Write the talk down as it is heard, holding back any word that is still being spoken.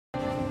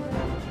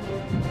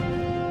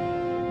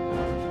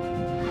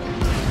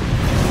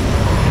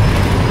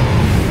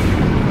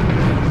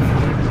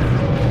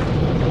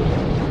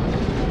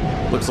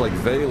like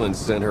Valen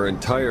sent her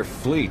entire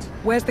fleet.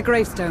 Where's the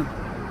gravestone?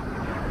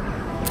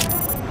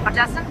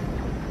 Odesson,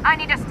 I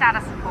need a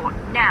status report,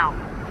 now.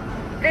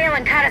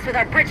 Valen caught us with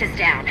our britches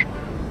down.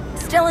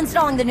 Still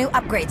installing the new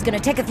upgrades. Gonna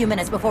take a few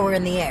minutes before we're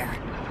in the air.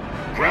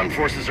 Ground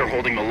forces are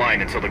holding the line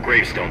until the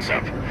gravestone's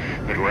up,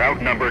 but we're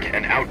outnumbered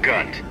and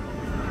outgunned.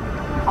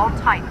 Hold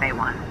tight,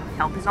 Bay-1.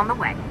 Help is on the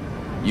way.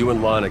 You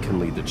and Lana can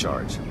lead the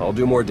charge. I'll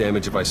do more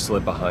damage if I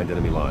slip behind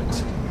enemy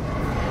lines.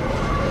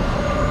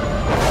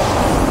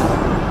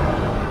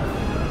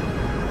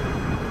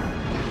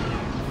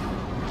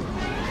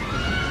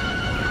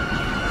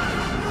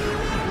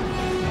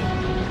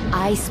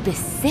 I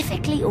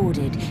specifically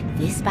ordered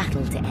this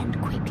battle to end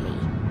quickly.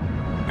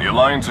 The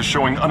Alliance is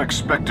showing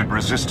unexpected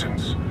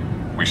resistance.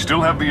 We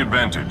still have the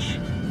advantage,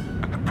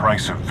 but the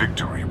price of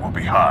victory will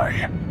be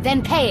high.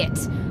 Then pay it!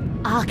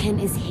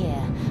 Arkan is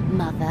here.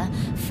 Mother,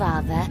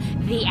 father,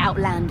 the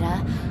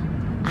Outlander.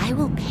 I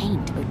will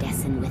paint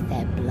Odesson with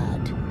their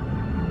blood.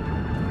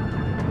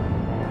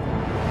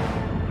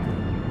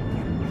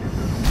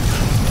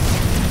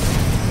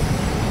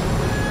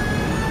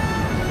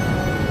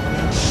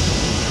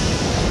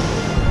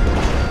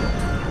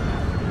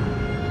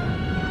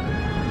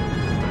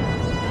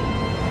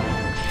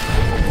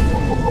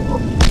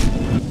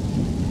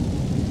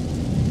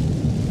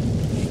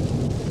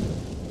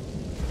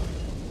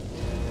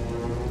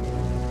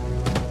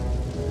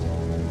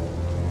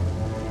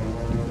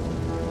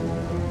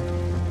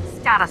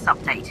 Status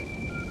update.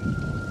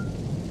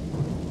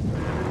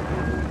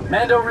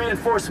 Mando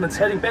reinforcements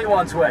heading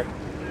Baywan's way.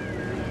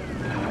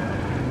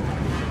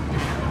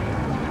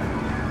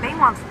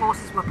 Bay-1's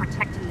forces were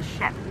protecting the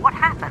ship. What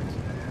happened?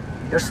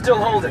 They're still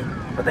holding,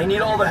 but they need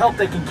all the help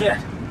they can get.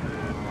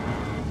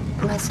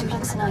 My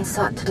students and I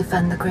sought to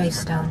defend the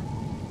gravestone.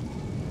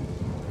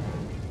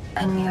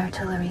 Enemy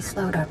artillery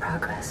slowed our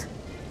progress.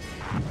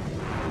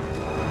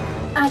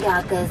 I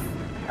got this.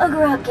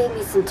 Ogorok gave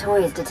me some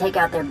toys to take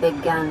out their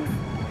big guns.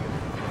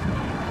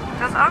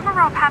 Does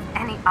Ogorok have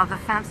any other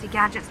fancy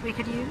gadgets we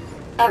could use?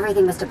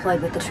 Everything was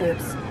deployed with the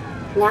troops.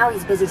 Now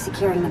he's busy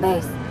securing the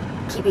base,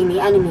 keeping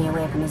the enemy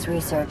away from his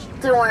research.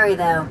 Don't worry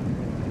though.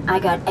 I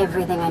got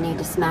everything I need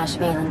to smash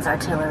Valen's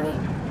artillery.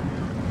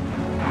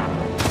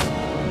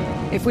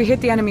 If we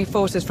hit the enemy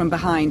forces from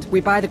behind,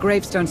 we buy the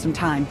gravestone some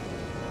time.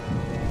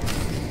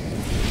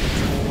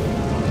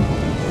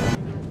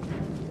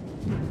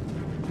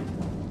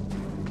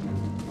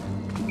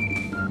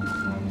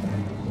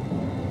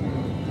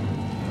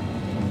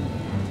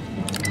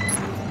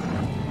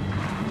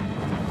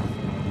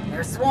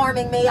 They're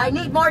swarming me. I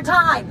need more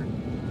time!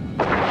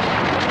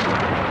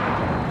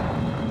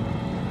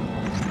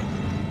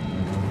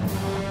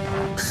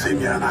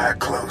 Simya and I are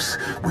close.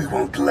 We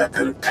won't let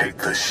them take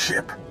the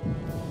ship.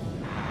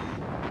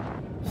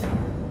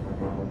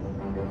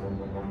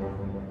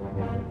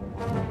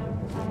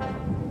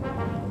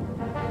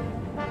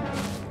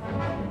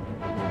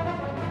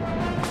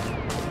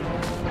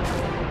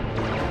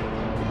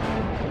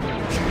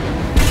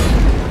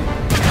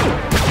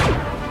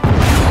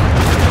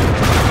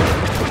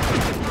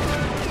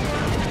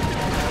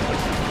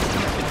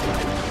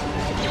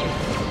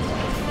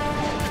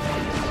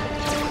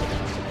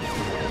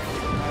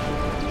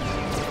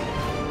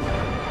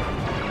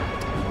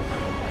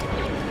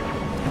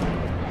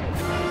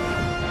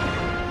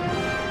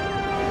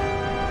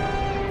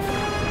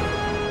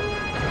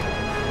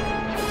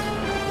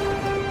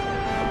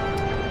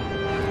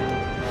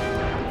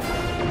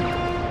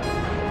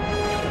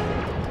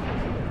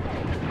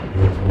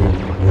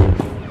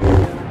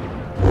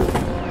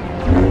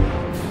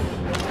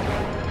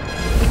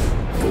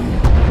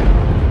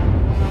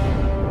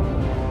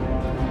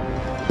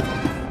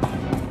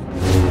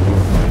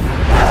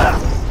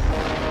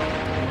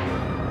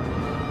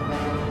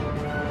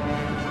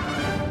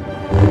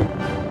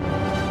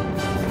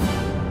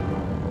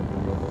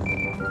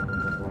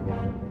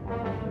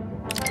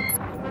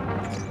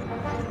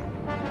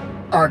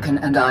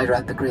 Arkan and I are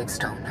at the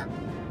gravestone.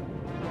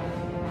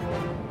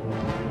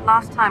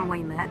 Last time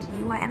we met,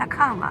 you were in a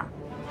coma.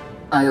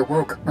 I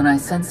awoke when I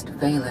sensed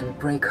Valen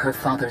break her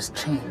father's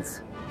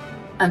chains.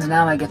 And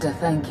now I get to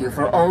thank you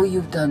for all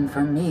you've done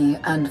for me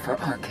and for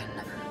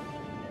Arkan.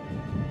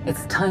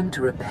 It's time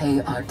to repay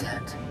our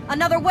debt.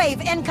 Another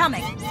wave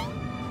incoming!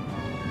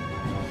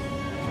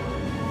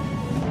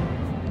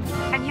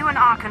 Can you and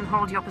Arkan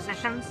hold your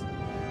positions?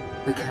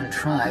 We can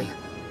try,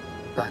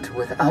 but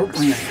without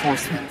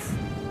reinforcements.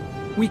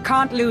 We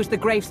can't lose the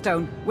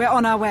gravestone. We're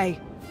on our way.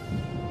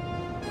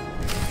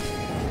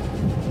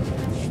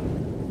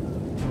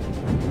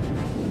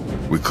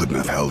 We couldn't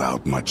have held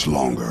out much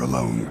longer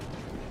alone.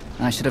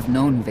 I should have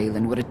known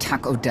Valen would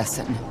attack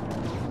Odesson.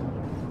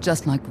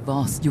 Just like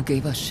Voss, you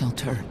gave us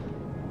shelter.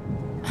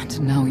 And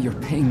now you're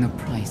paying the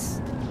price.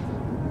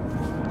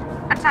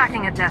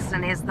 Attacking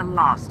Odesson is the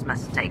last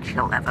mistake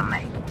she'll ever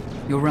make.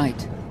 You're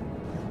right.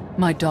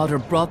 My daughter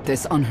brought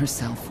this on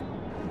herself.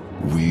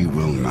 We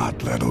will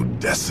not let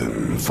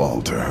Odesson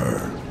fall to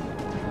her.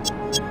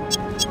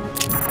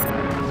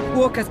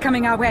 Walkers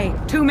coming our way.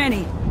 Too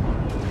many.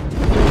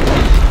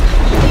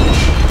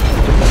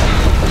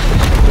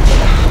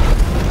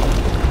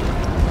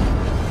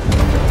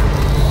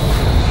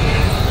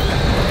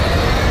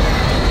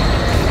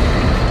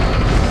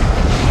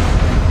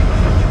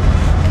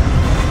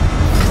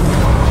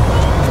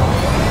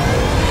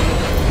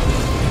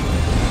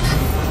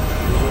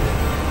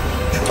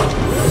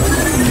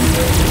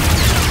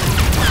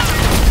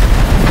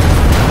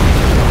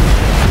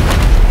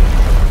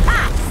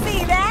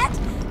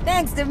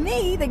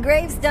 the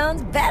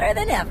gravestones better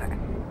than ever.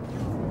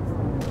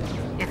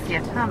 If the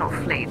Eternal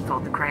Fleet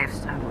thought the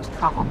gravestone was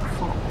trouble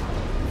before,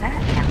 they're in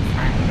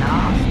for a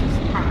nasty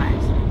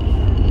surprise.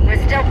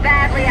 We're still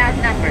badly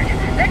outnumbered.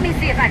 Let me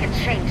see if I can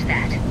change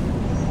that.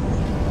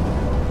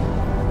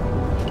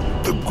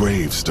 The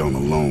gravestone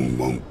alone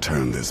won't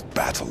turn this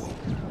battle.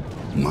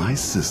 My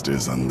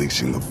sister's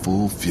unleashing the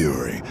full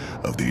fury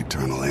of the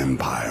Eternal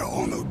Empire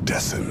on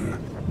Odessen.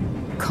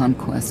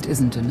 Conquest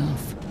isn't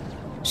enough.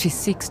 She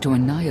seeks to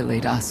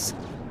annihilate us.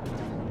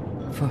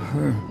 For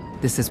her,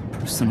 this is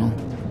personal.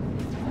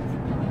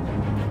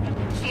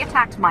 She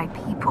attacked my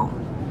people,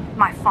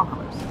 my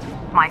followers,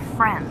 my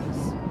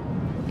friends.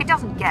 It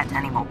doesn't get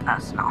any more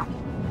personal.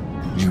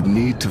 You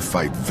need to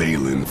fight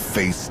Valen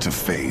face to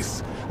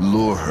face.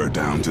 Lure her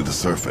down to the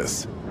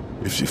surface.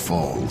 If she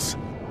falls,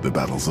 the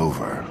battle's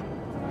over.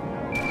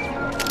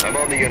 I'm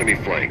on the enemy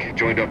flank,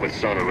 joined up with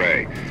Son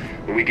Array,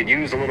 but we could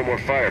use a little more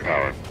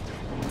firepower.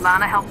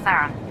 Lana, help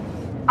Theron.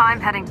 I'm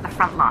heading to the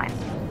front line.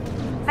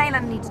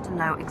 Valen needs to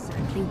know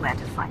exactly where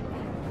to find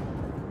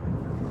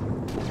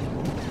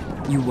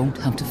me. You won't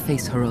have to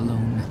face her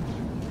alone.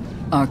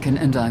 Arkin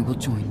and I will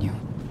join you.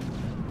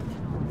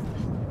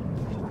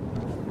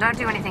 Don't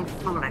do anything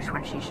foolish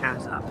when she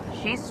shows up.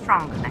 She's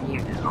stronger than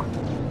you do.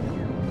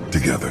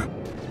 Together,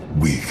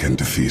 we can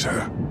defeat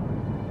her.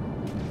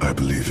 I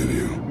believe in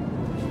you.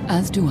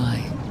 As do I.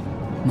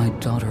 My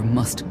daughter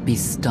must be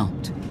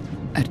stopped.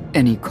 At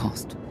any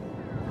cost.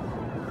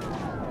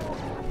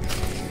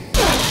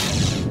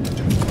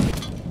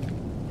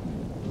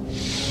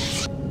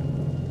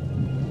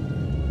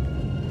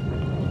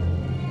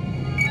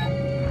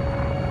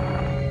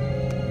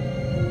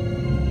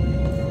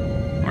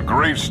 The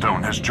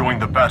gravestone has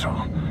joined the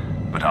battle,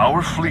 but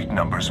our fleet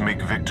numbers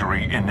make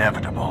victory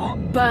inevitable.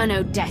 Burn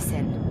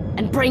Odessen,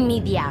 and bring me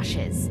the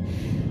ashes.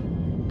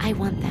 I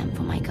want them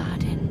for my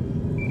garden.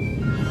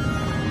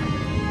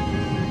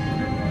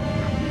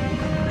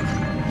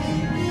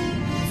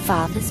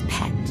 Father's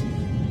pet.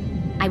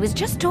 I was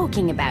just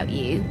talking about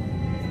you.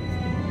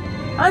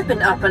 I've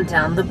been up and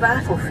down the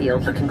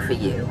battlefield looking for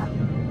you.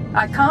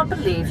 I can't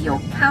believe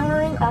you're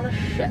cowering on a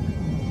ship.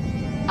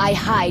 I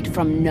hide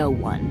from no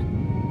one.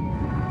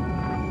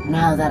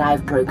 Now that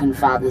I've broken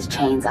Father's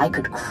chains, I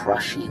could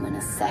crush you in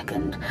a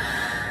second.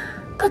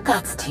 But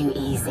that's too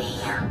easy.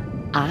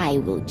 I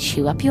will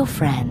chew up your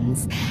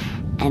friends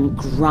and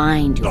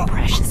grind your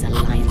precious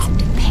alliance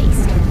into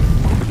paste.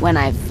 When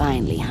I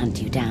finally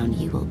hunt you down,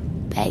 you will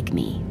beg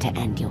me to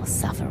end your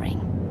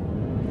suffering.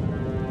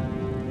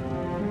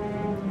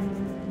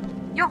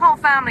 Your whole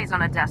family's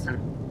on Odessen.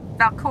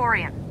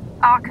 Valkorion,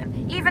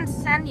 Arkan, even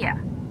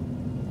Senya.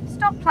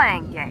 Stop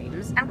playing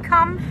games and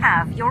come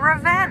have your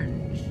revenge.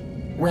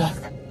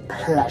 With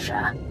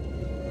pleasure.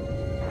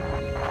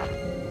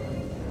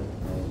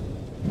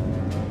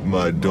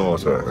 My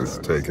daughter has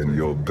taken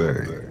your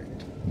bait.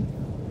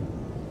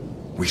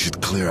 We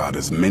should clear out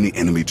as many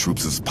enemy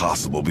troops as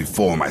possible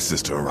before my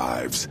sister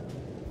arrives.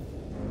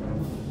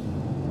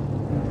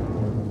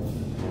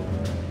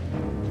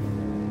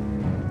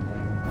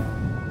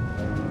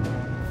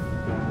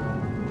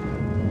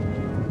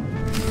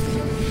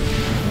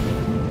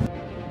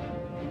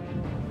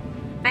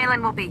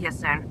 Valen will be here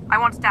soon. I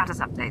want status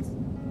updates.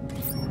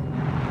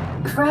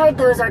 Fried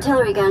those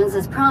artillery guns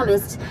as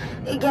promised.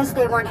 I guess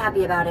they weren't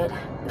happy about it.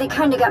 They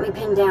kinda got me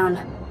pinned down.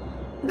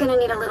 I'm gonna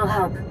need a little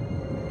help.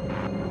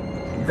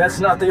 That's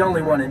not the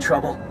only one in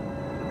trouble.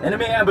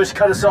 Enemy ambush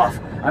cut us off.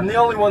 I'm the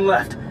only one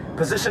left.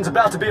 Position's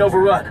about to be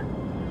overrun.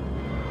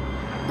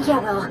 Yeah,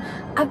 well,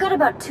 I've got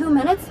about 2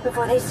 minutes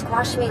before they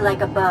squash me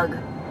like a bug.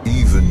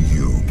 Even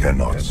you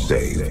cannot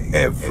save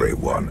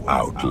everyone,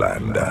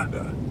 Outlander.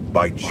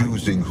 By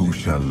choosing who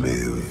shall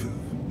live,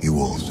 you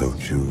also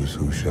choose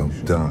who shall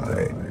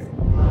die.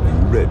 You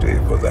ready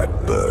for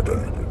that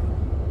burden?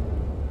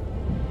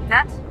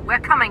 Vet, we're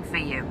coming for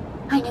you.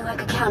 I knew I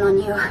could count on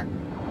you.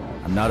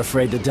 I'm not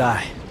afraid to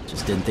die.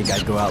 Just didn't think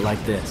I'd go out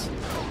like this.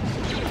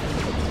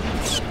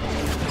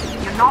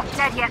 You're not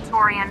dead yet,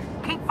 Torian.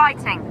 Keep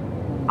fighting.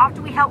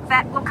 After we help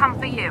Vet, we'll come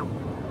for you.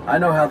 I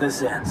know how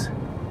this ends.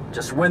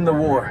 Just win the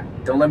war.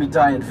 Don't let me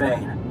die in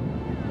vain.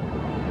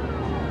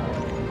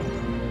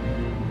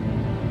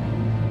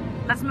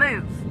 Let's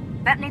move.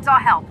 Vet needs our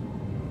help.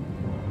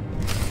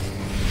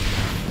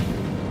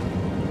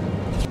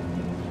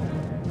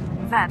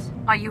 Vet,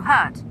 are you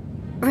hurt?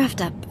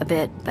 Roughed up a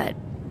bit, but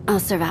I'll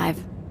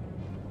survive.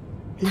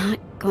 Not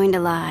going to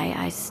lie,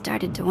 I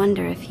started to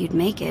wonder if you'd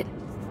make it.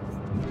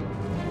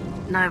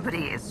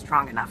 Nobody is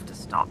strong enough to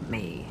stop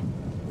me.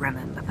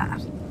 Remember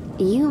that.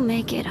 You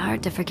make it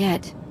hard to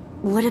forget.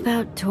 What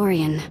about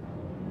Torian?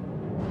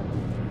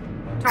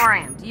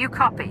 Torian, do you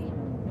copy?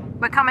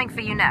 We're coming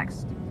for you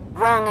next.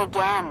 Wrong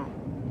again,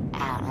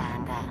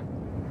 Outlander.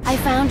 I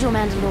found your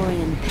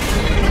Mandalorian.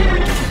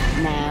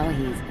 Now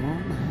he's all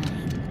mine.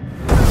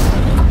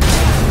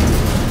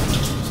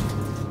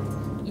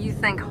 You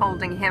think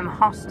holding him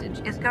hostage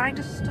is going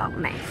to stop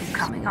me from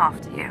coming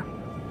after you?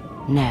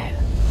 No.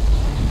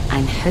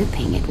 I'm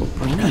hoping it will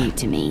bring you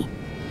to me.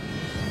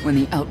 When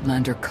the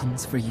Outlander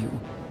comes for you,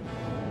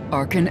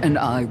 Arkin and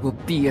I will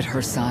be at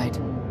her side.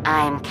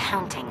 I'm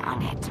counting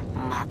on it,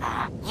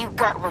 Mother. You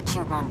got what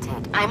you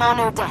wanted. I'm on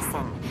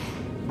Odessin.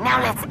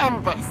 Now let's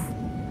end this.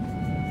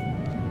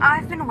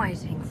 I've been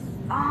waiting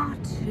far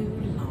too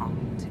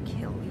long to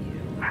kill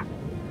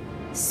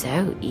you.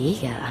 So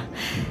eager.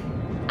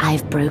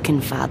 I've broken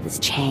Father's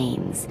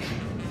chains,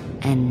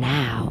 and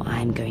now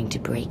I'm going to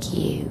break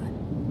you.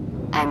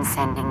 I'm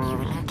sending you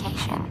a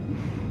location.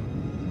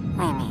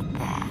 We meet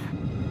there.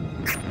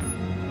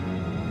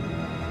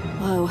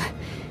 Whoa.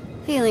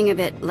 Feeling a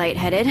bit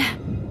lightheaded.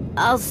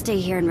 I'll stay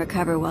here and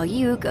recover while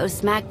you go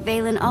smack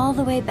Valen all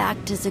the way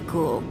back to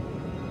Zakul.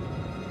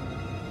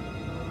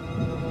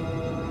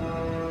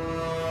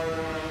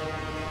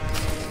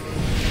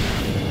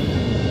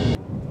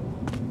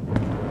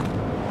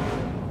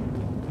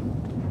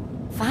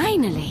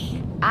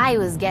 Finally! I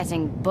was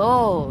getting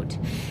bored.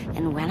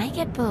 And when I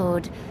get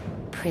bored,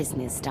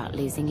 prisoners start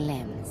losing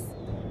limbs.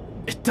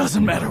 It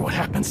doesn't matter what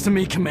happens to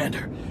me,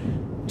 Commander.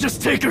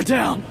 Just take her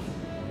down!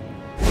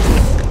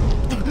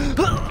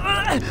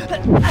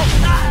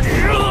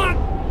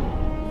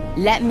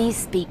 Let me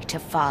speak to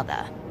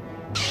Father.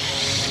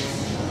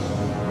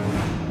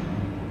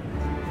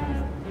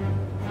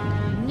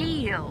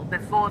 Kneel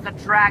before the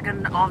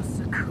Dragon of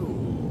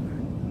Zakul.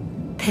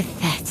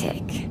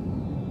 Pathetic.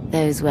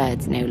 Those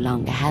words no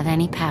longer have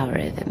any power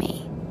over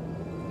me.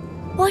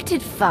 What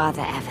did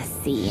Father ever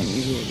see in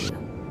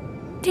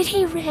you? Did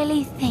he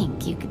really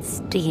think you could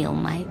steal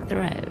my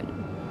throne?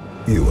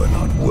 You are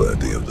not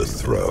worthy of the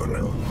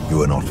throne.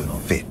 You are not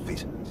fit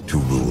to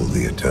rule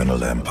the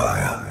Eternal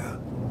Empire.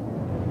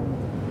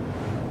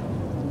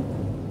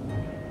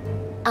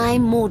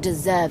 I'm more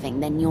deserving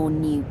than your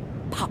new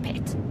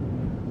puppet.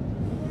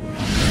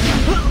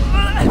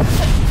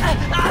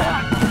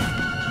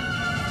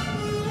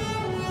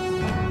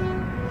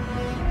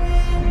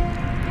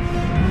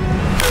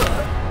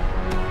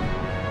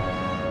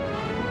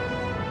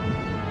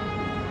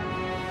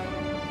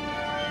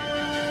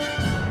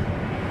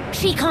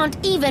 She can't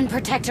even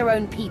protect her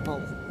own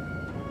people.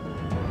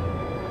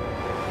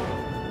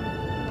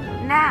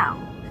 Now,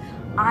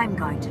 I'm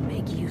going to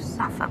make you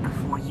suffer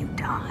before you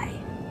die.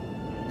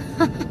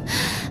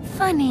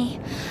 Funny.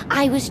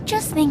 I was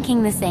just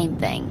thinking the same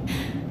thing.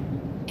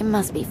 It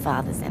must be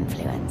Father's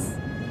influence.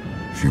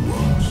 She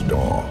won't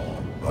stop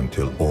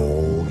until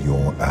all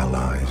your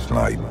allies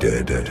lie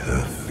dead at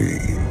her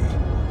feet.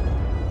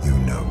 You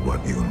know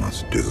what you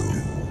must do.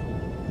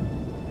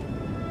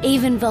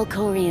 Even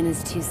Valkorion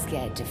is too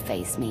scared to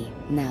face me,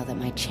 now that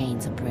my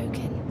chains are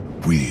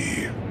broken.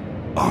 We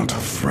aren't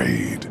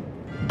afraid.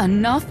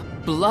 Enough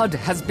blood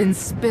has been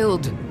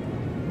spilled.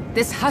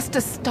 This has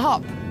to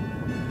stop.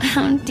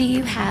 Do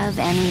you have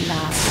any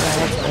last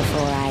words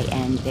before I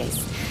end this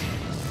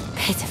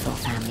pitiful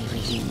family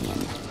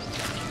reunion?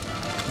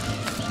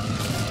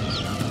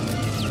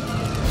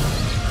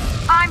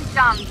 I'm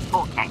done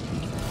talking.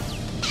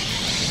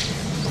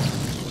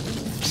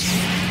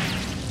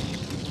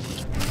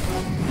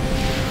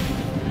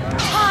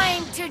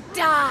 Time to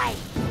die,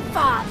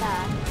 Father!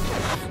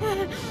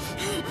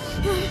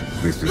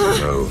 This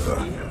isn't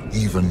over.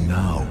 Even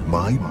now,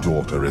 my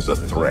daughter is a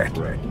threat.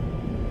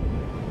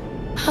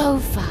 Oh,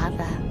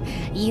 Father,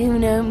 you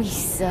know me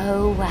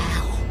so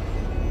well.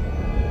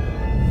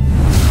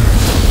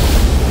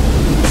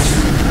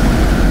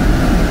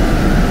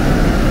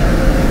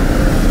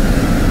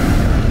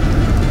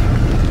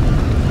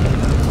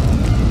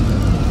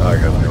 I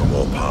have no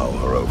more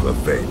power over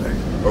Valen.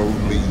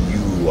 Only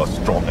you are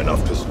strong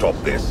enough to stop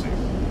this.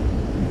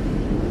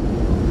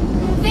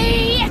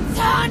 The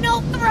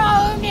Eternal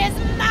Throne is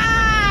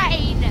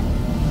mine!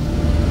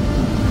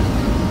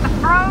 The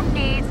throne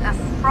needs a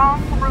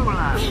strong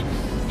ruler.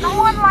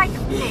 Someone like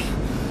me.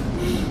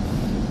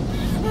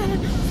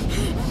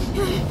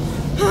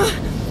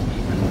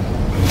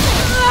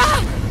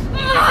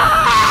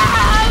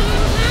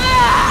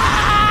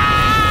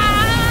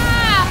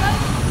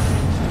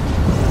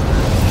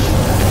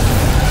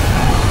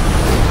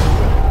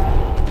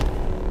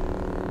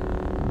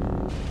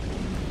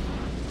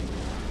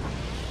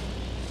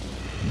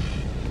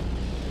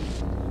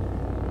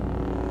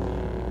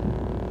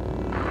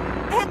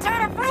 The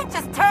Eternal Fleet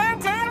just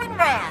turned tail and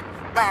ran.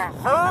 The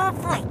whole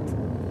fleet.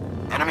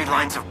 Enemy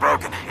lines have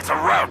broken. It's a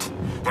rout.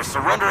 They're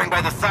surrendering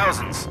by the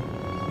thousands.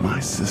 My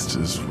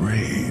sister's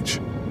rage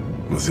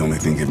was the only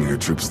thing giving her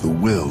troops the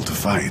will to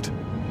fight.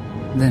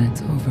 Then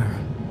it's over.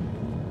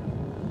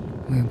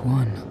 We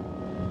won.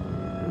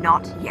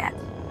 Not yet.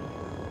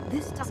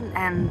 This doesn't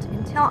end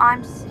until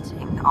I'm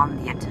sitting on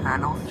the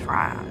Eternal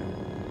Throne.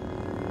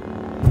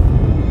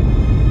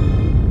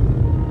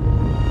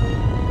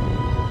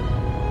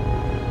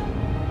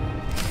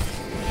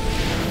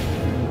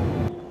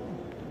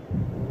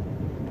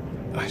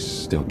 I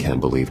still can't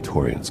believe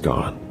Torian's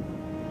gone.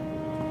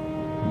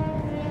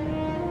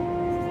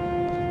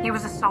 He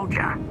was a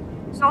soldier.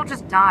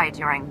 Soldiers die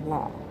during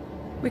war.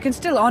 We can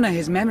still honor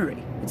his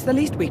memory. It's the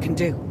least we can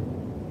do.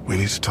 We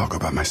need to talk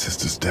about my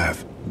sister's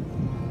death.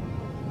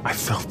 I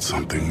felt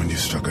something when you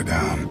struck her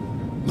down.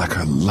 Like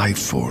her life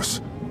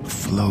force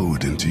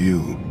flowed into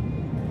you.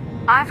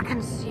 I've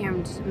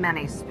consumed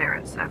many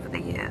spirits over the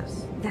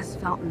years. This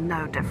felt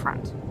no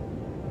different.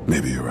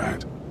 Maybe you're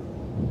right.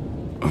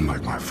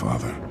 Unlike my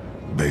father,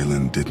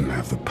 Balin didn't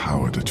have the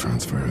power to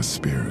transfer his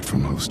spirit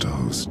from host to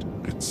host.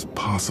 It's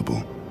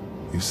possible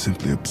you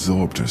simply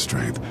absorbed her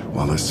strength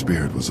while her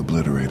spirit was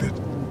obliterated.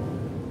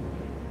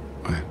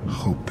 I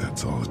hope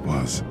that's all it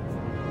was.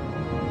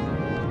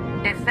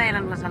 If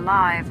Valen was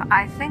alive,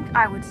 I think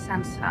I would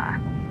sense her.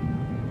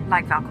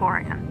 Like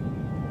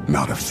Valkorion.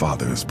 Not if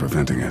father is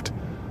preventing it.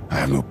 I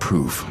have no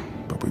proof,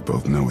 but we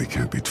both know he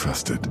can't be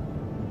trusted.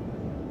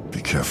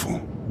 Be careful.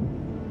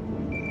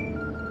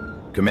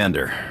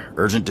 Commander,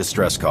 urgent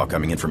distress call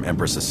coming in from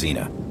Empress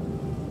Asina.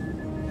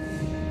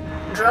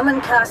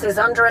 Drummond-class is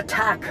under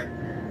attack.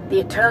 The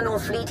Eternal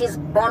Fleet is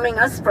bombing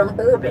us from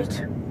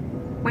orbit.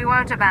 We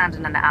won't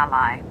abandon an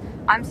ally.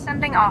 I'm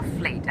sending our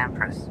fleet,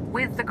 Empress,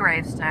 with the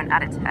gravestone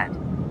at its head.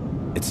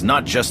 It's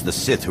not just the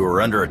Sith who are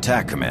under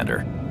attack, Commander.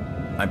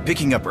 I'm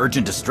picking up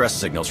urgent distress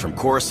signals from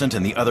Coruscant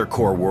and the other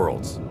core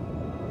worlds.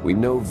 We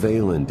know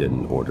Valen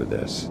didn't order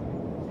this.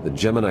 The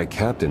Gemini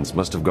captains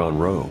must have gone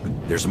rogue.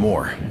 There's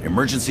more.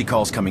 Emergency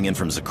calls coming in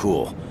from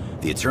Zakul.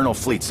 The Eternal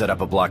Fleet set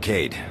up a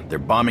blockade. They're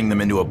bombing them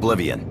into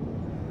oblivion.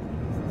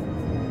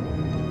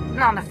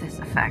 None of this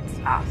affects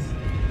us.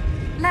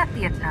 Let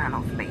the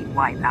Eternal Fleet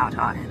wipe out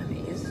our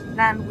enemies,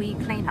 then we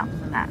clean up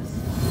the mess.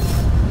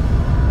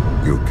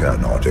 You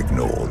cannot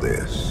ignore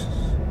this.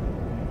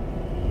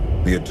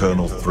 The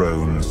Eternal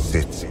Throne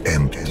sits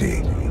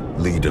empty,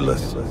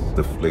 leaderless.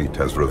 The fleet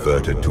has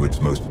reverted to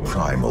its most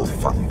primal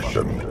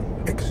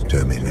function,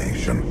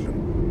 extermination.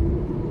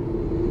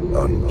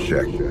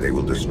 Unchecked, they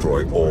will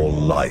destroy all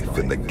life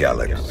in the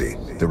galaxy.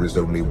 There is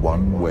only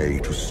one way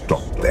to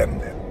stop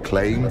them.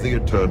 Claim the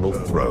Eternal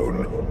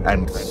Throne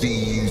and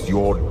seize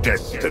your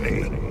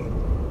destiny.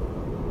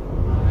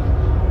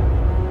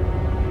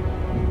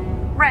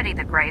 Ready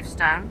the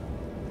gravestone.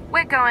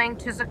 We're going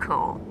to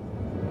Zakul.